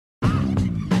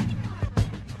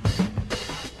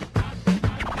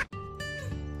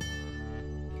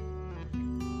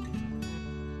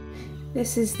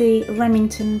This is the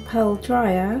Remington Pearl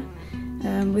Dryer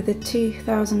with a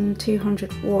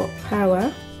 2200 watt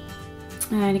power,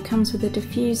 and it comes with a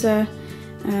diffuser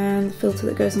and the filter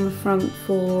that goes on the front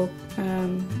for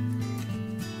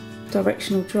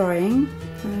directional drying.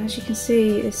 As you can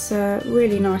see, it's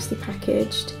really nicely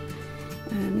packaged.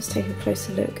 Let's take a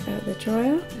closer look at the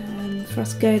dryer. For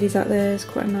us girlies out there, there's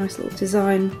quite a nice little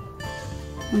design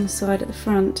on the side at the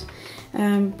front,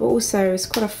 but also it's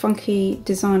quite a funky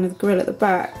design of the grill at the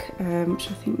back, which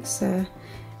I think is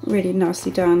really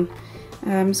nicely done.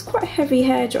 It's quite a heavy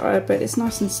hairdryer, but it's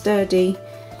nice and sturdy.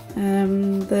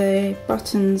 The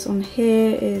buttons on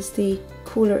here is the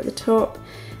cooler at the top.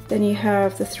 Then you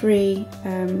have the three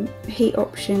heat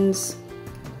options,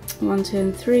 1, 2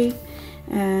 and 3,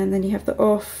 and then you have the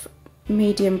off,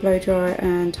 medium blow dry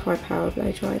and high power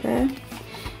blow dry there.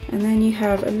 And then you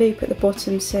have a loop at the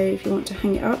bottom, so if you want to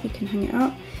hang it up, you can hang it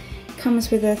up. It comes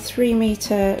with a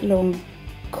 3-meter long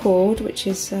cord, which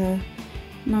is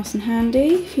nice and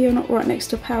handy if you're not right next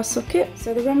to a power socket.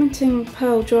 So the Remington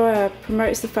Pearl Dryer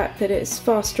promotes the fact that it's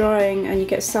fast drying and you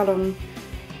get salon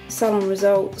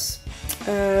results.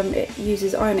 It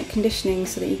uses ionic conditioning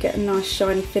so that you get a nice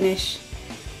shiny finish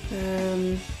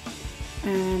and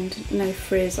no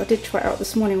frizz. I did try it out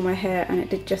this morning on my hair and it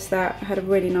did just that. I had a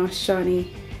really nice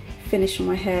shiny finish on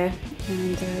my hair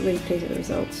and really pleased with the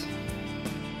results.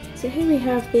 So here we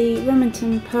have the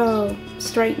Remington Pearl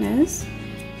straighteners.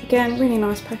 Again, really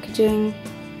nice packaging.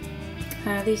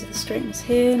 These are the straighteners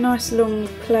here. Nice long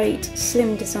plate,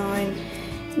 slim design.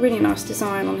 Really nice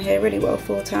design on here, really well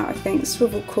thought out I think.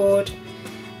 Swivel cord.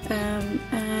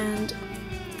 And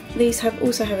these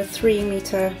also have a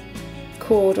 3-meter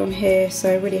cord on here,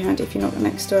 so really handy if you're not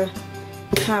next to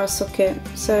a power socket.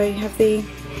 So you have the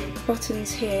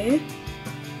buttons here.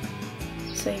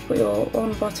 So you've got your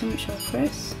on button, which I'll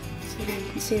press, so you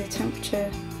can see the temperature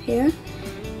here.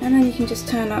 And then you can just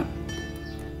turn up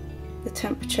the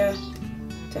temperature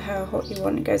to how hot you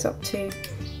want. It goes up to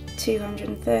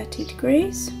 230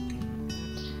 degrees. I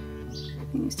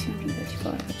think it's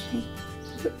 235 actually.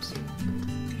 Oops.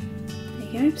 There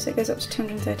you go, so it goes up to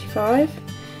 235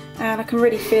 and I can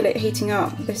really feel it heating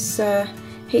up. This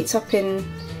heats up in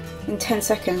 10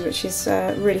 seconds, which is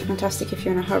really fantastic if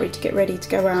you're in a hurry to get ready to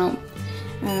go out.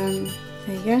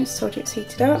 There you go, it's told you it's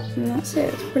heated up and that's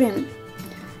it, it's brilliant.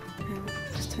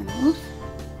 Just turn that off.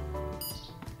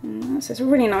 And so it's a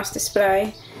really nice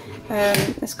display.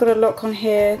 It's got a lock on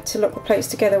here to lock the plates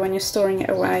together when you're storing it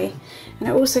away, and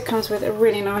it also comes with a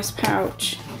really nice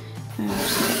pouch.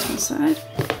 Just put it to one side.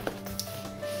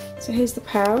 So here's the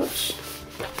pouch.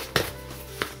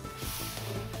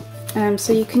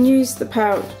 So you can use the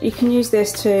pouch. You can use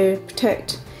this to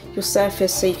protect your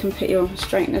surface, so you can put your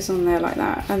straighteners on there like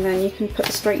that, and then you can put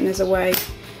the straighteners away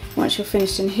once you're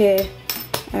finished in here,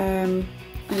 and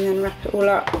then wrap it all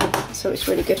up. So it's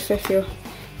really good for if you're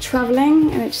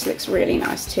travelling, and it just looks really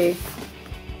nice too.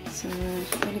 So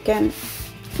and again,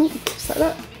 just like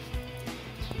that.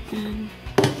 And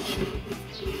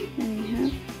there you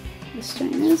have the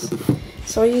straighteners.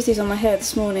 So I used these on my hair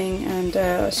this morning, and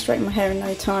I straightened my hair in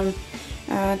no time,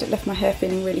 and it left my hair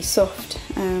feeling really soft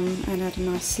and had a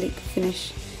nice sleek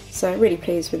finish. So really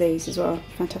pleased with these as well.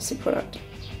 Fantastic product.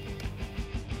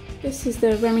 This is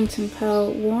the Remington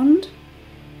Pearl wand,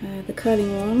 the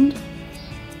curling wand.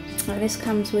 This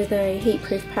comes with a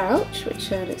heat-proof pouch,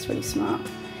 which looks really smart,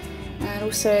 and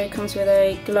also comes with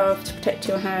a glove to protect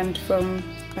your hand from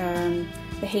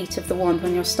the heat of the wand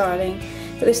when you're styling.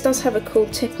 But this does have a cool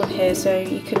tip on here, so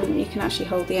you can actually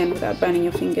hold the end without burning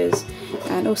your fingers.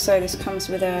 And also this comes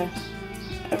with a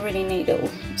really neat little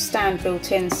stand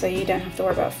built in, so you don't have to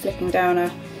worry about flipping down a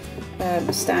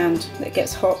stand that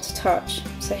gets hot to touch.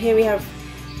 So here we have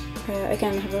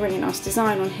again, have a really nice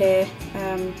design on here.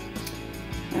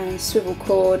 Swivel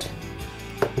cord,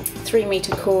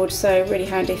 3-meter cord, so really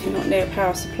handy if you're not near a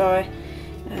power supply.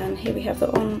 And here we have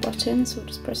the on button, so we'll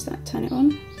just press that, turn it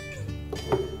on.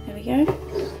 There we go.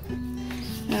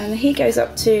 And the heat goes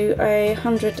up to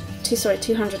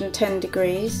 210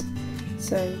 degrees,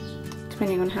 so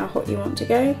depending on how hot you want to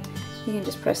go, you can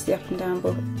just press the up and down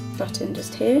button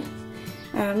just here.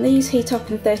 These heat up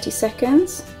in 30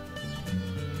 seconds,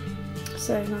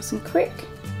 so nice and quick.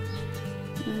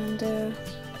 And so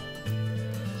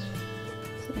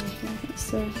there you go,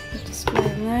 that's the display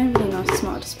in there. Really nice,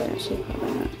 smart display actually, quite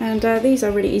like that. And these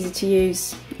are really easy to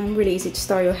use and really easy to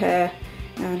style your hair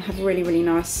and have a really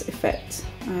nice effect,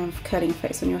 curling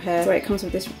effects on your hair. So it comes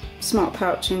with this smart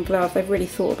pouch and glove. They've really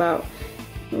thought about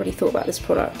this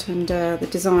product and the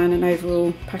design and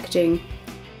overall packaging.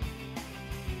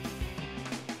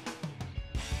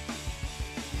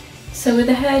 So with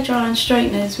the hairdryer and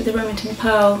straighteners with the Remington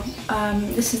Pearl,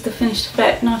 this is the finished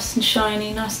effect, nice and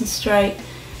shiny, nice and straight,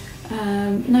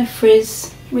 no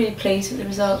frizz, really pleased with the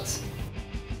results.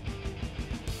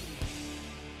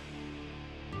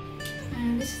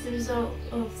 And this is the result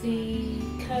of the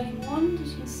curling wand,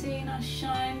 as you can see, nice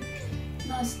shine,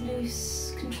 nice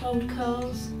loose controlled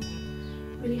curls.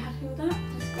 Really happy with that,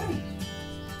 that's great.